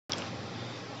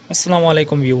আসসালামু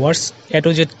আলাইকুম viewers, A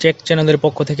to Z take চ্যানেলের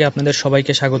পক্ষ থেকে আপনাদের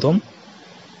সবাইকে স্বাগতম।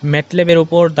 ম্যাটল্যাবের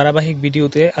উপর ধারাবাহিক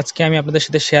ভিডিওতে আজকে আমি আপনাদের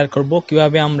সাথে শেয়ার করব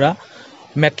কিভাবে আমরা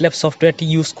ম্যাটল্যাব সফটওয়্যারটি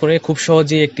ইউজ করে খুব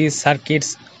সহজেই একটি সার্কিট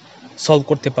সলভ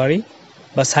করতে পারি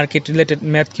বা সার্কিট রিলেটেড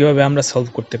ম্যাথ কিভাবে আমরা সলভ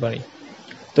করতে পারি।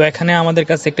 তো এখানে আমাদের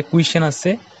কাছে একটা কোয়েশ্চেন আছে,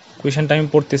 কোয়েশ্চেনটা আমি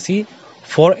পড়তেছি।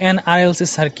 For an RLC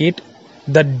circuit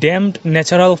the damped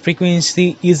natural frequency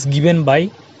is given by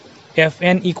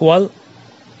Fn equal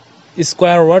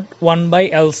square root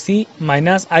 1/LC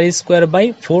minus R square by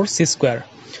 4C square.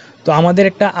 তো আমাদের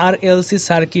একটা RLC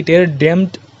সার্কিটের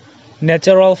ড্যাম্পড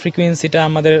ন্যাচারাল ফ্রিকোয়েন্সিটা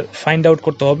আমাদের ফাইন্ড আউট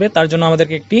করতে হবে। তার জন্য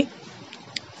আমাদেরকে একটি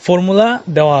ফর্মুলা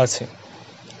দেওয়া আছে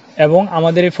এবং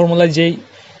আমাদের এই ফর্মুলায় যেই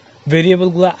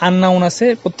ভেরিয়েবলগুলো আননাউন আছে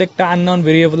প্রত্যেকটা আননাউন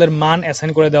ভেরিয়েবলের মান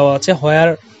অ্যাসাইন করে দেওয়া আছে। হোয়ার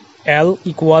L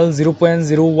equal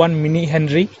 0.01 milli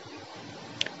Henry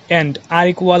and R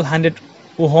equal 100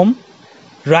 ohm.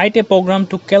 Write a program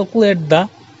to calculate the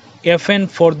Fn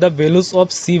for the values of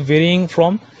C varying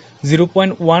from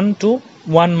 0.1 to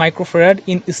 1 microfarad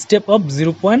in step of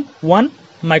 0.1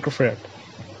 microfarad.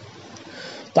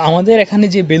 তো আমাদের এখানে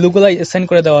যে ভ্যালুগুলো অ্যাসাইন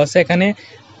করে দেওয়া আছে, এখানে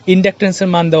ইন্ডাকটেন্সের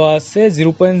মান দেওয়া আছে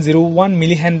 0.01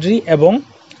 মিলি হেনরি এবং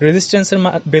রেজিস্ট্যান্সের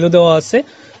ভ্যালু দেওয়া আছে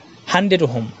 100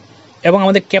 ওহম এবং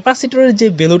আমাদের ক্যাপাসিটরের যে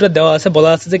ভ্যালুটা দেওয়া আছে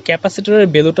বলা আছে যে ক্যাপাসিটরের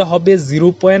ভ্যালুটা হবে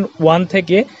 0.1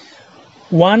 থেকে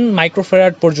 1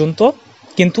 মাইক্রোফ্যারাড পর্যন্ত,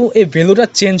 কিন্তু এই ভ্যালুটা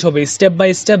চেঞ্জ হবে স্টেপ বাই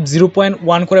স্টেপ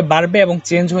 0.1 করে বাড়বে এবং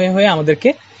চেঞ্জ হয়ে হয়ে আমাদেরকে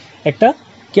একটা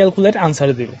ক্যালকুলেট আনসার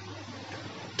দেবে।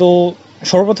 তো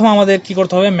সর্বপ্রথম আমাদের কি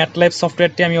করতে হবে, ম্যাটল্যাব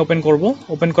সফটওয়্যারটি আমি ওপেন করব।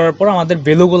 ওপেন করার পর আমাদের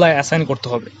ভ্যালুগুলো অ্যাসাইন করতে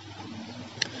হবে।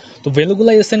 তো ভ্যালুগুলো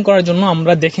অ্যাসাইন করার জন্য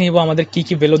আমরা দেখে নিব আমাদের কি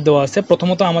কি ভ্যালু দেওয়া আছে।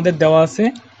 প্রথমত আমাদের দেওয়া আছে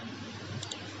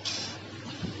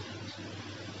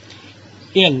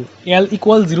L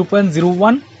ইকুয়াল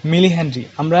 0.01 মিলি হেনরি।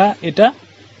 আমরা এটা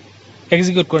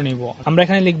এক্সিকিউট করে নিব। আমরা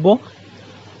এখানে লিখব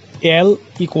L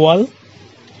ইকুয়াল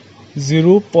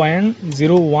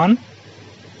 0.01,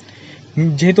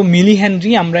 যেহেতু মিলি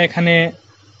হেনরি আমরা এখানে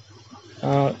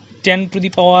 10 টু দি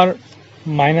পাওয়ার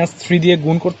 -3 দিয়ে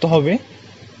গুণ করতে হবে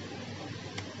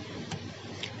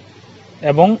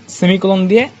এবং সেমিকোলন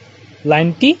দিয়ে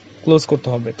লাইনটি ক্লোজ করতে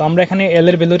হবে। তো আমরা এখানে L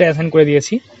এর ভ্যালুটা অ্যাসাইন করে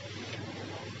দিয়েছি।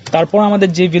 তারপর আমাদের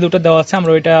যে ভ্যালুটা দেওয়া আছে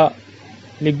আমরা ওইটা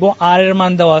লিখব। R এর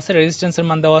মান দেওয়া আছে, রেজিস্ট্যান্সের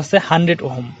মান দেওয়া আছে 100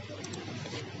 ohm.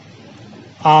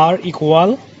 R equal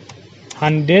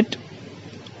 100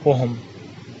 ohm.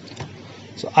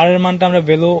 So R এর মানটা আমরা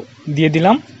ভ্যালু দিয়ে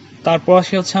দিলাম। তারপর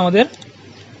আসে হচ্ছে আমাদের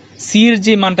C এর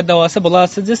যে মানটা দেওয়া আছে বলা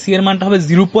আছে যে C এর মানটা হবে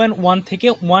 0.1 থেকে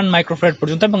 1 মাইক্রোফ্যারাড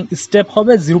পর্যন্ত এবং স্টেপ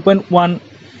হবে 0.1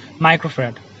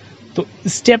 মাইক্রোফ্যারাড। তো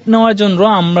স্টেপ নেওয়ার জন্য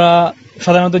আমরা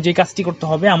সাধারণত যে কাজটি করতে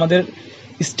হবে, আমাদের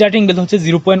স্টার্টিং ভ্যালু হচ্ছে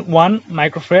 0.1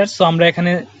 মাইক্রোফ্যারাড। সো আমরা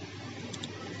এখানে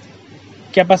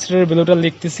ক্যাপাসিটরের ভ্যালুটা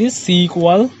লিখতেছি C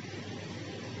ইকুয়াল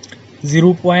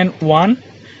 0.1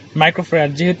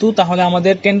 মাইক্রোফ্যারাড যেহেতু, তাহলে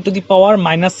আমাদের 10 টু দি পাওয়ার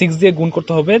 -6 দিয়ে গুণ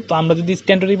করতে হবে। তো আমরা যদি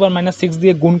 10 টু দি পাওয়ার -6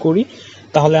 দিয়ে গুণ করি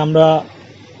তাহলে আমরা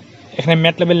এখানে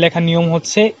ম্যাটল্যাবের লেখার নিয়ম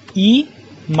হচ্ছে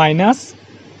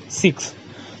E-6।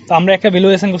 তো আমরা একটা ভ্যালু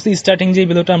অ্যাসাইন করছি, স্টার্টিং যে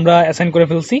ভ্যালুটা আমরা অ্যাসাইন করে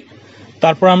ফেলছি।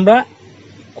 তারপর আমরা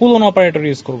কুলন অপারেটর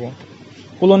ইউজ করব।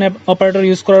 কুলন অপারেটর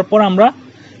ইউজ করার পর আমরা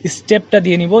স্টেপটা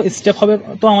দিয়ে নিব। স্টেপ হবে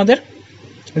তো আমাদের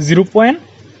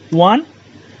 0.1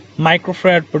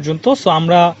 মাইক্রোফ্যারাড পর্যন্ত। সো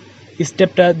আমরা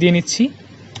স্টেপটা দিয়ে নিচ্ছি।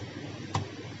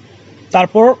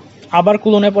 তারপর আবার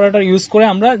কুলন অপারেটর ইউজ করে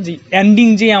আমরা যে এন্ডিং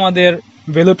যে আমাদের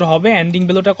ভ্যালুটা হবে, এন্ডিং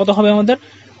ভ্যালুটা কত হবে আমাদের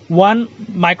 1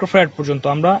 মাইক্রোফ্যারাড পর্যন্ত।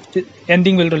 আমরা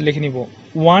এন্ডিং ভ্যালুটা লিখে নিব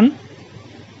 1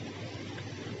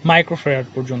 মাইক্রোফ্যারাড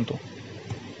পর্যন্ত,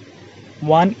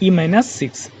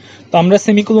 1E-6। তো আমরা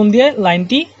সেমিকোলন দিয়ে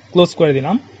লাইনটি ক্লোজ করে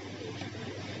দিলাম।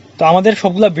 তো আমাদের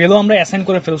সবগুলো ভ্যালু আমরা অ্যাসাইন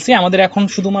করে ফেলছি। আমাদের এখন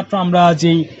শুধুমাত্র আমরা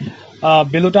যেই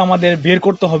ভ্যালুটা আমাদের বের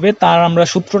করতে হবে তার আমরা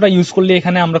সূত্রটা ইউজ করলে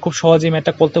এখানে আমরা খুব সহজেই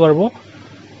ম্যাথটা করতে পারবো।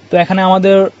 তো এখানে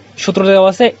আমাদের সূত্রটা দেওয়া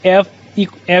আছে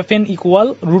Fn ইকুয়াল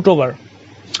রুট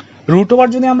ওভার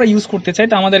যদি আমরা ইউজ করতে চাই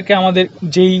তো আমাদেরকে আমাদের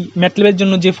যেই ম্যাটল্যাবের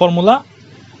জন্য যে ফর্মুলা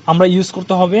আমরা ইউজ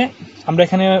করতে হবে, আমরা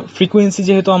এখানে ফ্রিকোয়েন্সি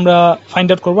যেহেতু আমরা ফাইন্ড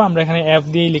আউট করবো, আমরা এখানে F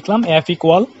দিয়েই লিখলাম F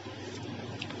ইকুয়াল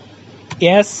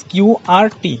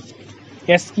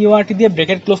SQRT দিয়ে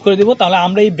ব্র্যাকেট ক্লোজ করে দেবো। তাহলে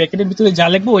আমরা এই ব্র্যাকেটের ভিতরে যা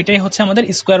লিখবো ওইটাই হচ্ছে আমাদের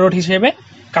স্কোয়ার রুট হিসেবে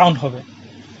কাউন্ট হবে।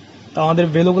 তো আমাদের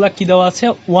ভ্যালুগুলো কি দেওয়া আছে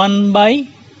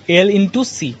 1/L into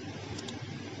C,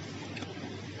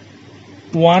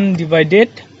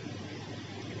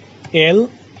 1/L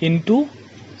into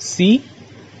C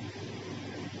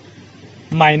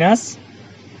minus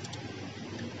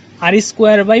R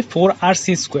square by 4RC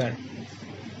square.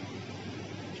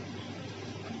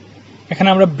 এখানে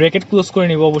আমরা ব্র্যাকেট ক্লোজ করে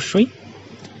নিব অবশ্যই।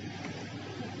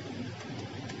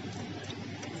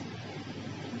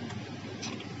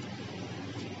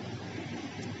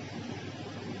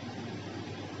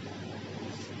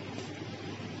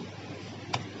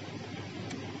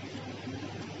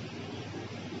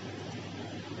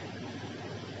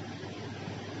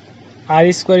 আর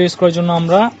স্কোয়ার ইউজ করার জন্য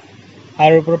আমরা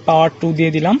আর উপর পাওয়ার 2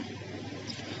 দিয়ে দিলাম,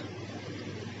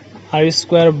 আর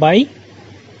square by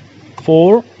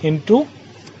 4 into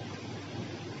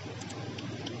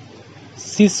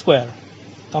C square.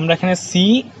 তো আমরা এখানে সি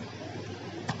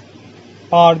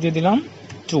পাওয়ার দিয়ে দিলাম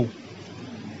 2,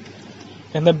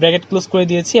 এখানে ব্র্যাকেট ক্লোজ করে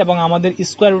দিয়েছি এবং আমাদের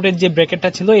স্কোয়ার রুটের যে ব্র্যাকেটটা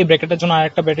ছিল এই ব্র্যাকেটের জন্য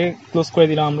আরেকটা ব্র্যাকেট ক্লোজ করে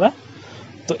দিলাম আমরা।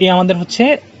 তো এই আমাদের হচ্ছে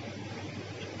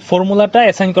ফর্মুলাটা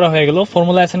অ্যাসাইন করা হয়ে গেল।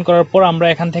 ফর্মুলা অ্যাসাইন করার পর আমরা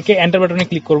এখান থেকে এন্টার বাটনে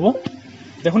ক্লিক করব।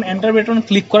 দেখুন এন্টার বাটন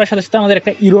ক্লিক করার সাথে সাথে আমাদের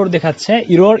একটা ইরর দেখাচ্ছে,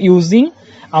 ইরর ইউজিং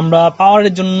আমরা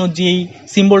পাওয়ারের জন্য যেই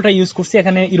সিম্বলটা ইউজ করছি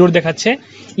এখানে ইরর দেখাচ্ছে,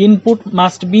 input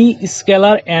must be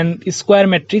scalar and square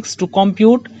matrix two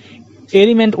compute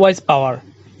element wise power,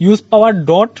 use power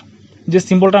dot, যে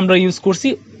সিম্বলটা আমরা ইউজ করছি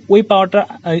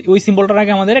ওই সিম্বলটার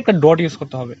আগে আমাদের একটা ডট ইউজ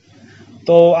করতে হবে।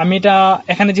 তো আমি এটা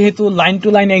এখানে যেহেতু লাইন টু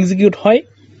লাইন এক্সিকিউট হয়,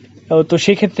 তো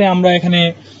সেই ক্ষেত্রে আমরা এখানে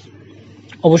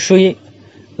অবশ্যই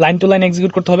লাইন টু লাইন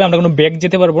এক্সিকিউট করতে হবে, আমরা কোনো ব্যাক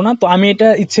যেতে পারবো না। তো আমি এটা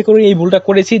ইচ্ছে করে এই ভুলটা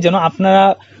করেছি যেন আপনারা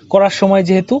করার সময়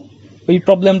যেহেতু ওই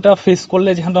প্রবলেমটা ফেস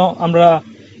করলে যেন আমরা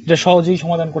এটা সহজেই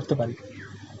সমাধান করতে পারি।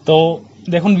 তো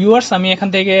দেখুন ভিউয়ার্স, আমি এখান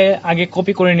থেকে আগে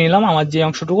কপি করে নিলাম, আমার যে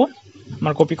অংশটুকু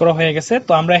আমার কপি করা হয়ে গেছে।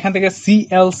 তো আমরা এখান থেকে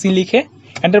CLC লিখে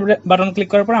এন্টার বাটন ক্লিক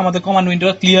করার পর আমাদের কমান্ড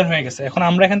উইন্ডোটা ক্লিয়ার হয়ে গেছে। এখন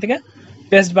আমরা এখান থেকে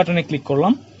পেস্ট বাটনে ক্লিক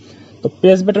করলাম। তো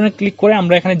পেস্ট বাটনে ক্লিক করে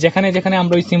আমরা এখানে যেখানে যেখানে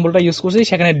আমরা ওই সিম্বলটা ইউজ করছি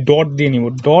সেখানে ডট দিয়ে নিব,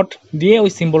 ডট দিয়ে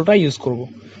ওই সিম্বলটা ইউজ করব।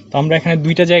 তো আমরা এখানে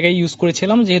দুইটা জায়গায় ইউজ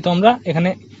করেছিলাম, যেহেতু আমরা এখানে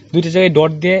দুইটা জায়গায়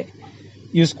ডট দিয়ে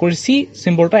ইউজ করেছি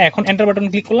সিম্বলটা। এখন এন্টার বাটন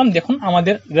ক্লিক করলাম। দেখুন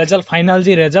আমাদের রেজাল্ট, ফাইনাল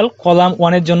যে রেজাল্ট কলাম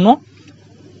 1 এর জন্য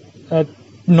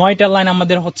 9টা লাইন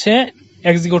আমাদের হচ্ছে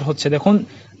এক্সিকিউট হচ্ছে। দেখুন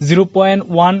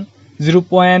 0.1,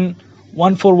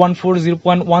 0.1414,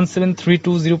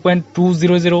 0.1732,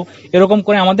 0.200 এরকম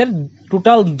করে আমাদের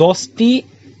টোটাল 10টি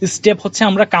স্টেপ হচ্ছে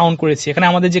আমরা কাউন্ট করেছি। এখানে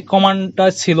আমাদের যে কমান্ডটা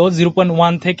ছিল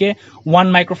 0.1 থেকে 1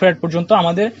 মাইক্রোফ্যারাড পর্যন্ত,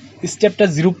 আমাদের স্টেপটা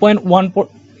 0.1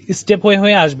 স্টেপ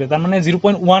হয়ে আসবে, তার মানে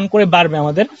 0.1 করে বাড়বে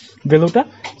আমাদের ভ্যালুটা।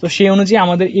 তো সেই অনুযায়ী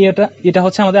আমাদের এটা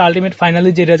হচ্ছে আমাদের আলটিমেট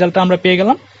ফাইনালি যে রেজাল্টটা আমরা পেয়ে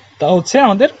গেলাম তা হচ্ছে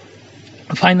আমাদের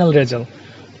ফাইনাল রেজাল্ট।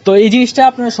 তো এই জিনিসটা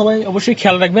আপনারা সবাই অবশ্যই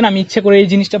খেয়াল রাখবেন। আমি ইচ্ছে করে এই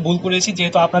জিনিসটা ভুল করেছি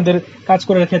যেহেতু আপনাদের কাজ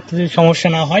করার ক্ষেত্রে সমস্যা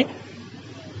না হয়।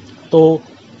 তো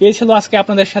এই ছিল আজকে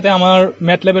আপনাদের সাথে আমার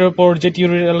ম্যাটল্যাবের উপর যে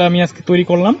টিউটোরিয়াল আমি আজকে তৈরি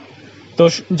করলাম। তো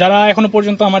যারা এখনো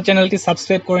পর্যন্ত আমার চ্যানেলটি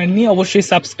সাবস্ক্রাইব করেননি অবশ্যই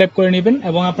সাবস্ক্রাইব করে নেবেন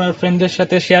এবং আপনার ফ্রেন্ডদের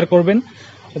সাথে শেয়ার করবেন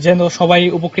যেন সবাই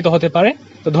উপকৃত হতে পারে।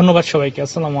 তো ধন্যবাদ সবাইকে,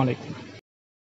 আসসালামু আলাইকুম।